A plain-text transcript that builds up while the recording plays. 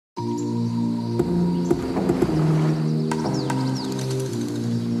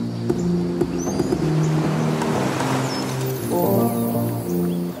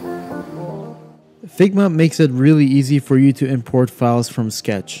Figma makes it really easy for you to import files from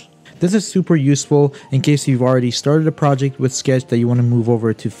Sketch. This is super useful in case you've already started a project with Sketch that you want to move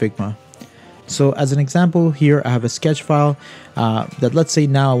over to Figma. So as an example here, I have a Sketch file that let's say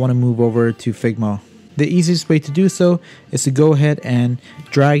now I want to move over to Figma. The easiest way to do so is to go ahead and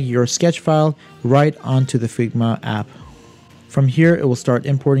drag your Sketch file right onto the Figma app. From here, it will start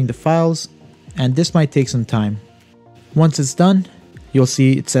importing the files, and this might take some time. Once it's done, you'll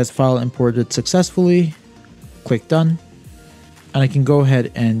see it says file imported successfully. Click done, and I can go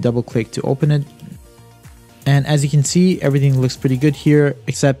ahead and double click to open it. And as you can see, everything looks pretty good here,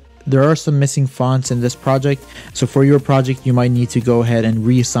 except there are some missing fonts in this project. So for your project, you might need to go ahead and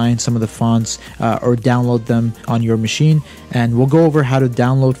reassign some of the fonts or download them on your machine. And we'll go over how to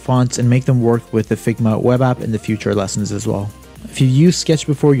download fonts and make them work with the Figma web app in the future lessons as well. If you've used Sketch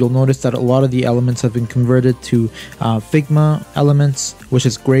before, you'll notice that a lot of the elements have been converted to Figma elements, which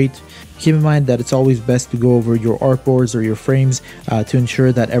is great. Keep in mind that it's always best to go over your artboards or your frames to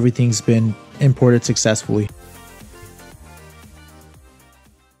ensure that everything's been imported successfully.